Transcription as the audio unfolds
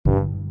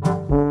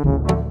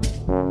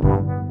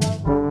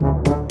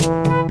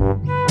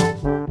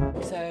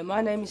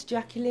name is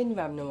Jacqueline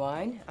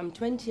Ramnawine. I'm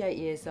 28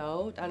 years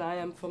old and I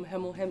am from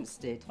Hemel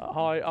Hempstead.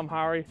 Hi, I'm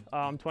Harry.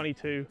 I'm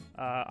 22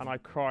 and I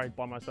cried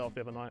by myself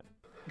the other night.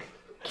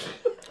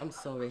 I'm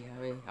sorry,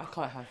 Harry. I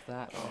can't have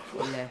that. I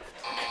left.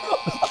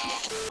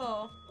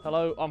 Oh.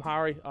 Hello, I'm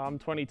Harry. I'm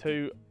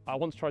 22. I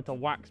once tried to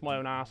wax my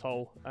own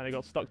asshole and it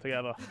got stuck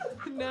together.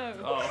 No.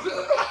 Oh.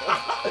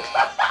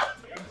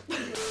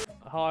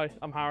 Hi,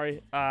 I'm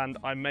Harry and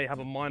I may have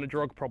a minor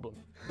drug problem.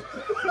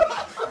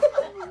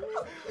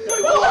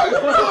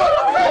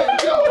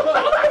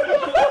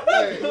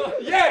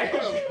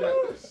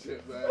 Yes!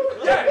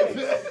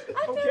 Yes!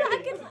 I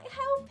can like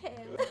help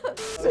him.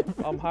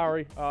 I'm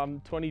Harry. I'm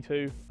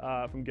 22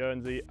 from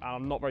Guernsey and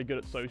I'm not very good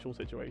at social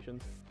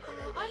situations.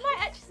 I might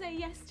actually say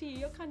yes to you.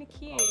 You're kind of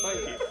cute. Oh,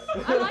 thank you.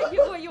 I like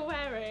what you're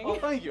wearing. Oh,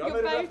 thank you.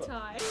 Your bow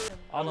tie.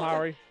 I'm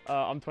Harry.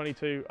 I'm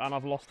 22 and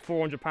I've lost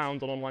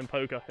 £400 on online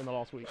poker in the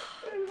last week.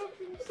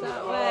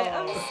 That way.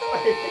 I'm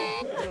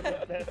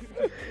sorry.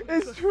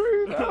 It's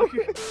true though.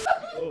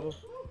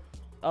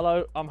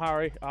 Hello, I'm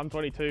Harry. I'm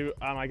 22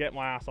 and I get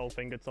my asshole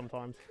fingered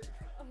sometimes.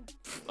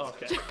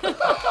 Okay.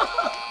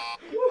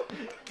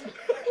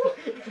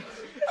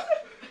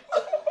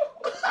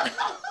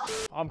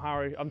 I'm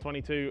Harry. I'm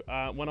 22.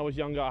 When I was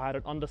younger, I had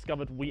an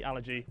undiscovered wheat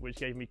allergy, which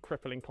gave me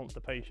crippling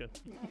constipation.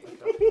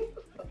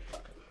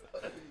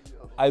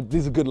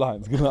 These are good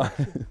lines. Good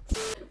lines.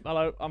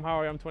 Hello, I'm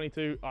Harry. I'm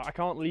 22. I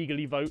can't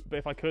legally vote, but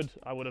if I could,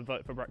 I would have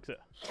voted for Brexit.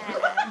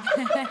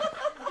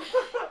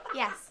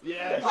 Yes.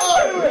 Yeah.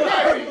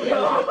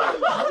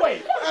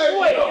 Wait.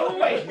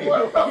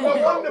 No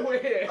wonder we're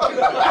here.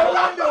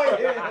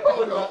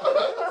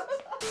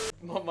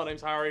 My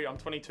name's Harry. I'm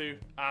 22,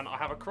 and I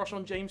have a crush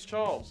on James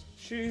Charles.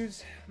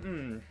 Shoes?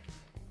 No.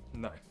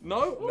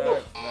 No?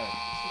 No.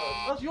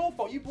 That's your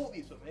fault. You bought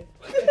these for me.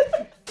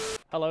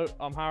 Hello,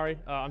 I'm Harry.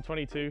 I'm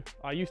 22.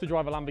 I used to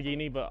drive a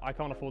Lamborghini, but I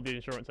can't afford the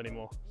insurance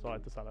anymore, so I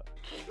had to sell it.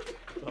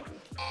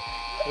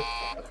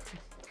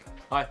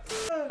 Hi.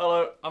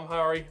 Hello, I'm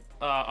Harry.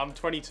 I'm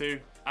 22,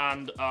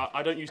 and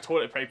I don't use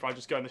toilet paper. I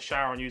just go in the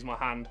shower and use my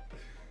hand.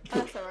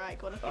 That's alright.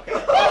 Go on. Okay.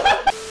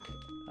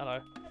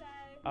 Hello.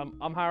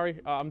 I'm Harry.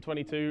 I'm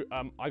 22.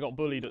 I got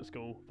bullied at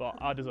school, but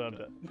I deserved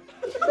it.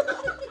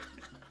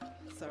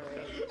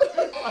 Sorry.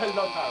 I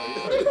love Harry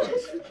so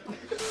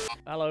much.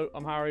 Hello,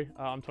 I'm Harry.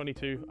 I'm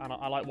 22, and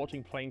I like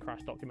watching plane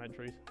crash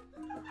documentaries.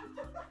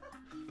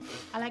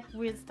 I like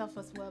weird stuff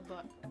as well,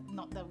 but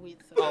not that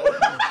weird stuff.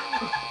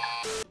 Oh.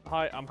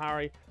 Hi, I'm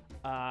Harry,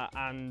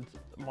 and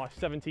my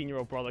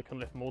 17-year-old brother can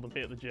lift more than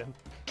me at the gym.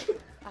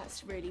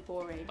 That's really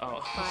boring.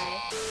 Oh. Bye.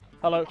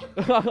 Hello,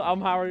 I'm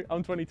Harry.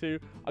 I'm 22.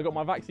 I got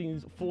my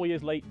vaccines 4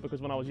 years late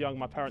because when I was young,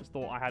 my parents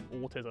thought I had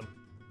autism.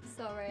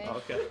 Sorry.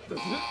 Okay.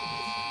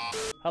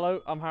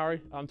 Hello, I'm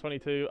Harry. I'm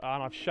 22,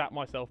 and I've shat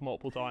myself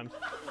multiple times.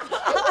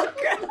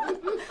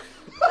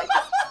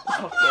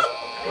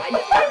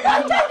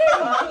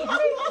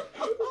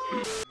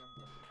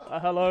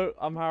 Hello,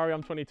 I'm Harry.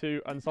 I'm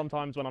 22, and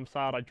sometimes when I'm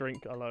sad, I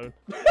drink alone.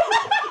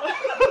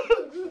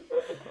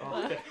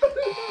 Okay.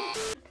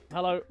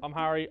 Hello, I'm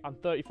Harry. I'm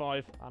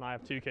 35, and I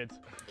have 2 kids.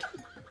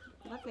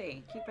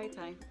 Lovely. Cute bow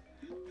tie.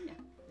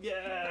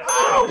 Yeah.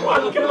 Oh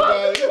my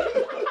God.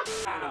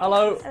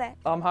 Hello,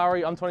 I'm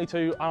Harry. I'm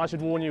 22, and I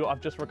should warn you,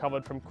 I've just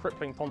recovered from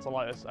crippling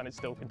tonsillitis, and it's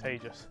still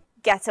contagious.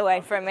 Get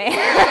away from me.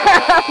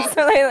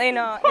 Absolutely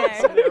not. No.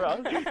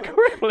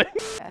 Crippling.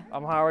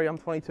 I'm Harry. I'm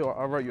 22.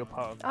 I wrote you a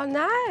poem. Oh,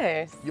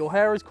 nice. Your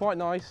hair is quite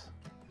nice,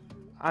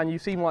 and you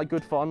seem like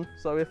good fun.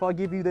 So if I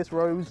give you this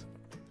rose,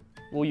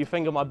 will you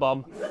finger my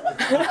bum?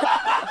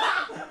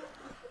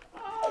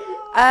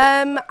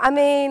 I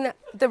mean,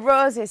 the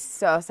rose is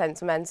so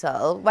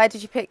sentimental. Where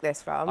did you pick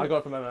this from? I got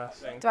it from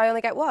MS. Do I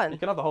only get one? You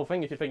can have the whole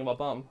thing if you finger my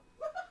bum.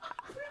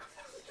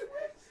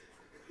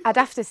 I'd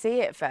have to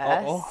see it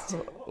first.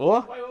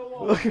 What?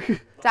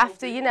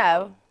 After, you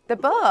know, the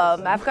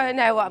bum. I've got to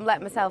know what I'm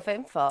letting myself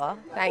in for.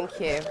 Thank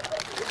you.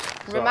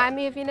 Remind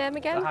me of your name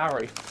again?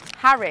 Harry.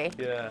 Harry?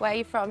 Yeah. Where are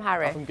you from,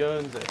 Harry? I'm from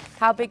Guernsey.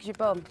 How big's your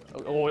bum?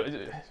 Oh,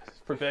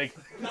 it's pretty big.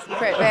 It's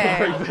pretty big.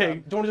 Pretty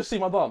big. Do you want to just see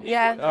my bum?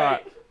 Yeah. All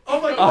right. Oh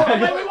my God.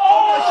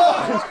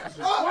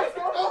 Oh my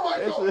God.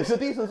 It's a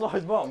decent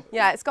sized bum.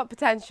 Yeah, it's got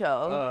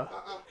potential.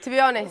 To be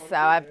honest,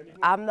 though,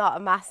 I'm not a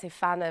massive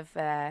fan of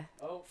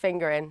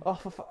fingering. Oh,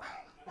 for fuck.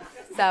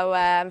 So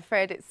I'm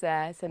afraid it's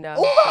a no.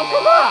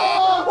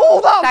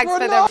 Oh, that Thanks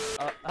for the...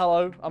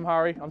 Hello, I'm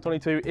Harry. I'm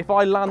 22. If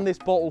I land this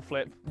bottle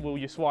flip, will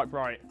you swipe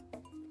right?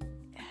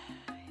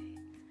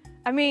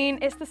 I mean,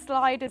 it's the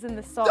sliders and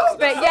the socks,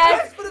 but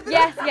yes,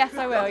 yes,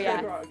 I will,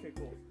 yeah. Right, okay,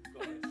 cool.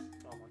 Got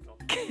this. Oh my God.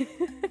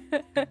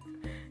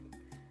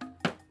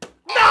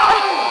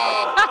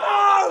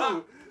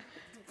 No!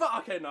 But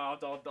okay, no,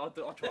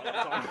 I'll try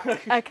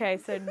it. Okay,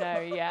 so no,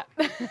 yeah.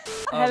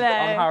 Hello.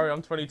 I'm Harry,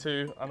 I'm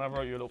 22, and I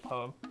wrote you a little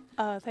poem.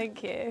 Oh,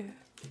 thank you.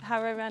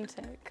 How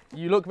romantic.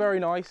 You look very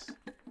nice.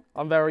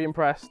 I'm very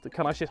impressed.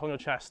 Can I sit on your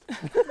chest?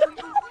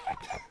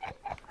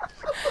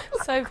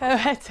 So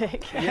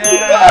poetic.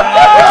 Yeah!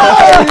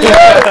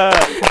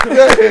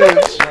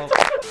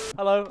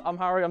 Hello, I'm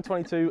Harry. Harry, I'm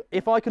 22.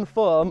 If I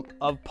confirm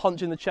a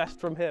punch in the chest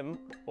from him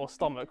or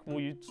stomach,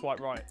 will you swipe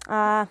right?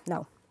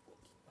 No.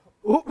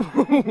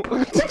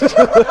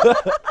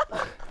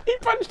 He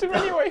punched him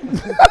anyway.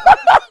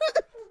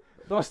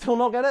 Do I still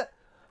not get it?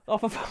 Oh,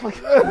 for fuck.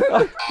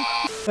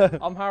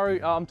 I'm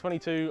Harry, I'm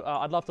 22.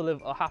 I'd love to live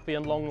a happy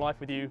and long life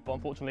with you, but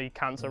unfortunately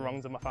cancer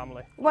runs in my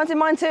family. One's in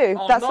mine too.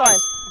 Oh, That's nice. fine.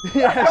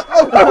 Yes.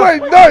 Oh,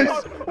 wait,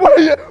 nice!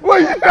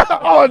 Wait,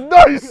 oh,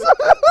 nice!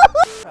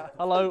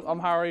 Hello, I'm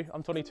Harry,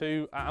 I'm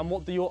 22. And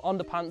what do your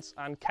underpants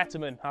and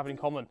ketamine have in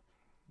common?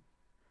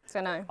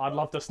 So no. I'd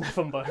love to sniff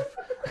them both.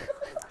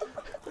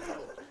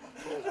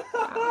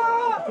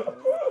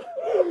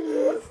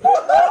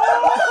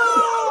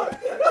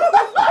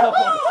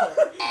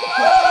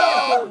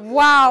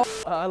 Wow.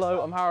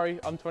 Hello, I'm Harry,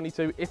 I'm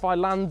 22. If I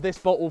land this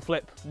bottle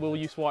flip, will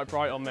you swipe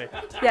right on me?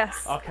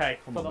 Yes. Okay.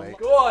 Come on, mate.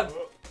 Go on.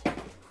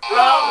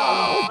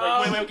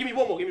 Wait, give me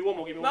one more, give me one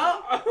more.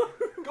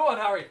 Go on,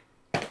 Harry.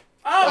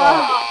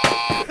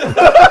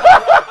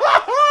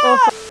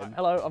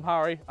 Hello, I'm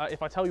Harry.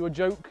 If I tell you a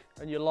joke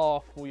and you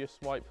laugh, will you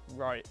swipe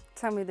right?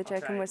 Tell me the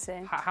joke and we'll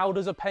see. How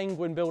does a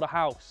penguin build a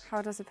house?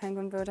 How does a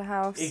penguin build a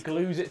house? It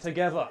glues it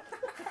together.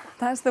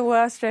 That's the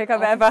worst joke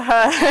I've ever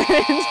heard.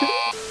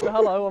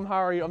 Hello, I'm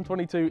Harry, I'm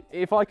 22.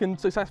 If I can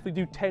successfully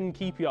do 10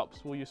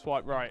 keepy-ups, will you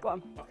swipe right? Go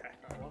on. Okay.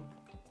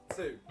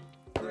 2,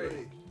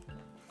 3,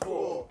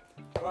 4,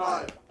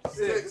 5,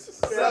 6,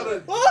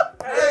 7, 8,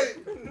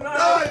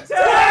 9, 10!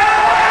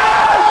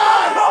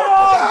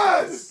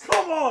 Yes!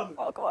 Come on!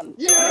 Oh, go on.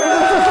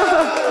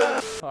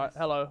 Alright,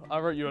 hello, I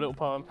wrote you a little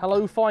poem.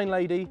 Hello, fine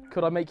lady,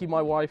 could I make you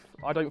my wife?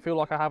 I don't feel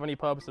like I have any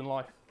purpose in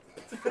life.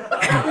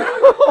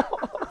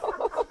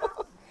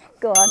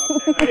 Go on.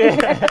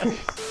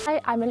 Hi,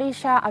 I'm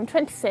Alicia, I'm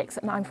 26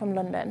 and I'm from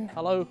London.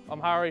 Hello, I'm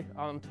Harry,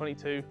 I'm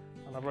 22,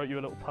 and I wrote you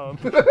a little poem.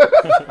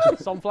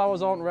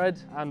 Sunflowers aren't red,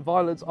 and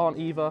violets aren't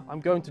either.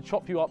 I'm going to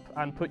chop you up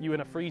and put you in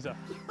a freezer.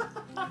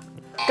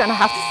 Gonna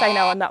have to say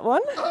no on that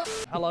one.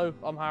 Hello,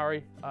 I'm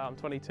Harry, I'm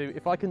 22.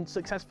 If I can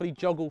successfully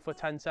juggle for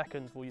 10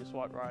 seconds, will you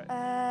swipe right?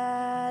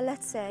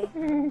 Let's see.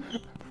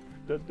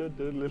 Well,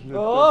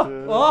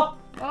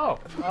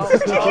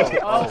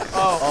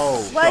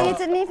 you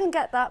didn't even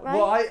get that right.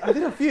 Well, I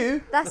did a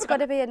few. That's got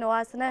to be a no,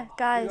 hasn't it,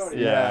 guys?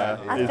 Yeah,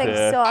 I think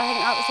so. I think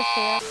that was a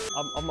fear.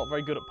 I'm not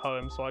very good at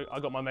poems, so I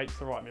got my mates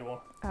to write me one.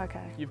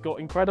 Okay. You've got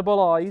incredible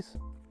eyes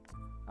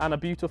and a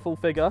beautiful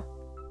figure.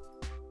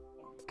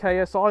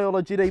 KSI on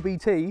a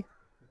GDBT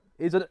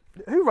is a...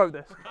 Who wrote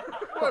this?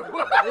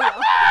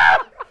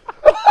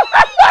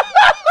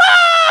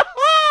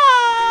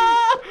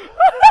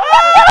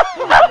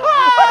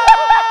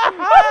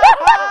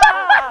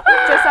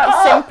 Just out of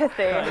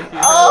sympathy.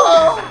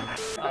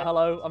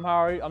 Hello, I'm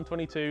Harry, I'm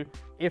 22.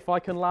 If I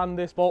can land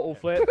this bottle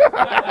flip,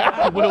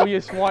 will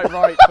you swipe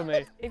right for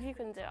me? If you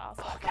can do it, I'll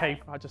swipe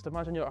Okay, right. I just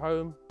imagine you're at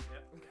home.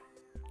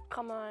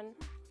 Come on.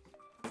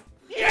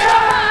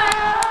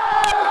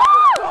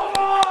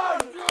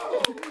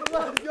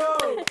 Let's go!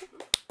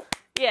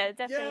 Yeah,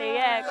 definitely,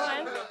 yeah, go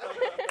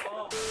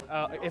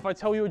on. If I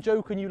tell you a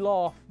joke and you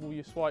laugh, will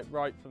you swipe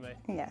right for me?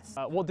 Yes.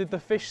 What did the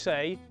fish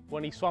say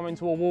when he swam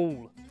into a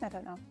wall? I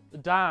don't know.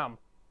 Damn.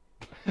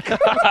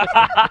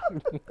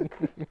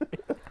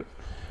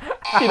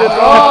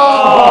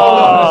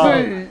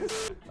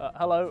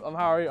 Hello, I'm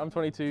Harry, I'm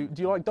 22.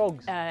 Do you like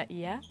dogs?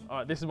 Yeah.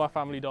 Alright, this is my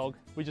family dog.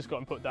 We just got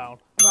him put down.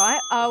 Right,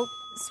 I'll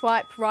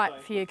swipe right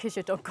for you because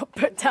your dog got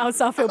put down,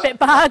 so I feel a bit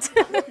bad.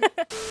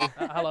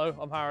 Hello,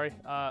 I'm Harry.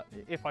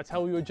 If I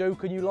tell you a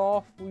joke and you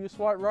laugh, will you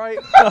swipe right?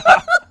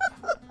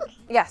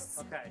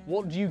 Yes. Okay.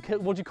 What do you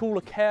call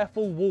a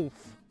careful wolf?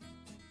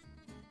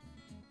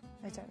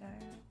 I don't know.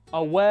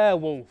 A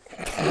werewolf.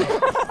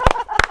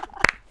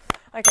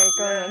 Okay,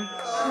 go on.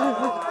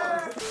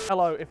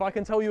 Hello, if I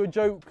can tell you a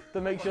joke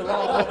that makes you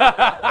laugh,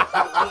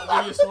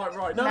 will you swipe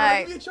right? No,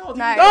 give me a chance.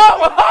 no.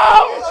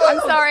 I'm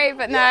sorry,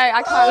 but no,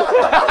 I can't.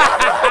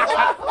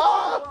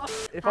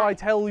 If I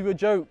tell you a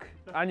joke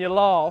and you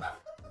laugh,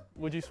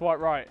 would you swipe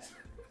right?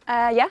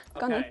 Yeah,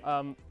 go on. Okay.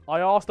 I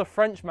asked a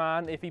French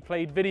man if he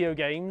played video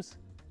games.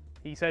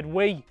 He said,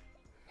 oui.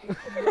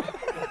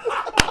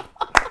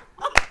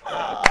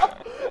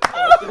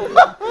 Do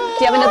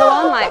you have another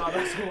one? Like,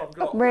 That's all I've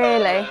got.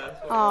 really?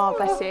 Oh,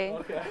 bless you.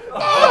 Okay.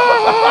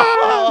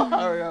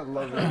 Harry, I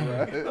love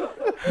it,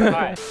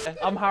 Right.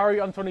 I'm Harry,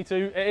 I'm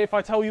 22. If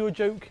I tell you a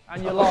joke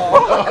and you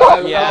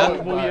laugh,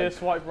 will you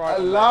swipe right?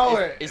 Allow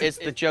it. Is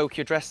the joke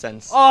your dress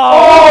sense? Oh!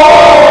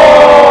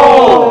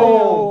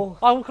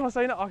 Oh, what can I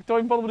say now? Do I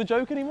even bother with a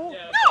joke anymore?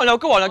 Yeah. No,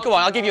 go on.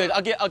 I'll give you.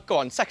 Go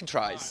on. Second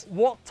tries.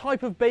 What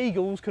type of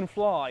bagels can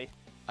fly?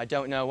 I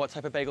don't know. What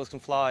type of bagels can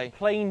fly?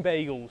 Plain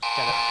bagels.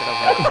 Get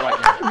over it right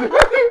now.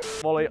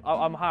 Molly,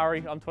 I'm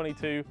Harry, I'm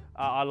 22.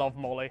 I love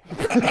Molly. Is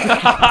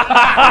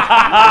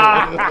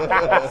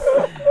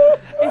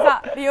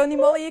that the only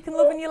Molly you can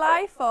love in your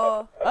life,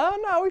 or?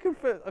 No, we can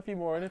fit a few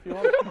more in if you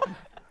want.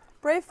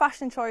 Brave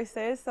fashion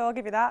choices, so I'll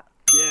give you that.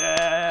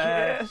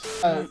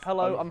 Yes!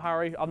 Hello, I'm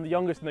Harry. I'm the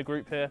youngest in the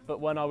group here,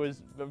 but when I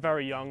was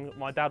very young,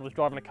 my dad was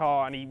driving a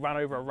car and he ran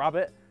over a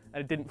rabbit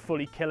and it didn't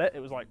fully kill it. It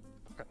was like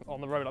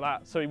on the road like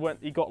that. So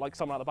he got like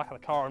someone out the back of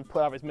the car and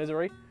put out of his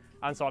misery.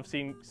 And so I've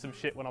seen some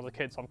shit when I was a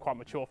kid, so I'm quite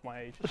mature for my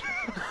age.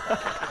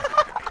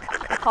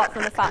 Apart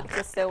from the fact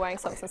you're still wearing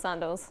socks and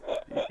sandals.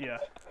 Yeah.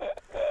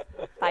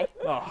 Bye.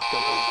 Oh,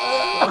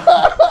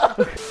 God.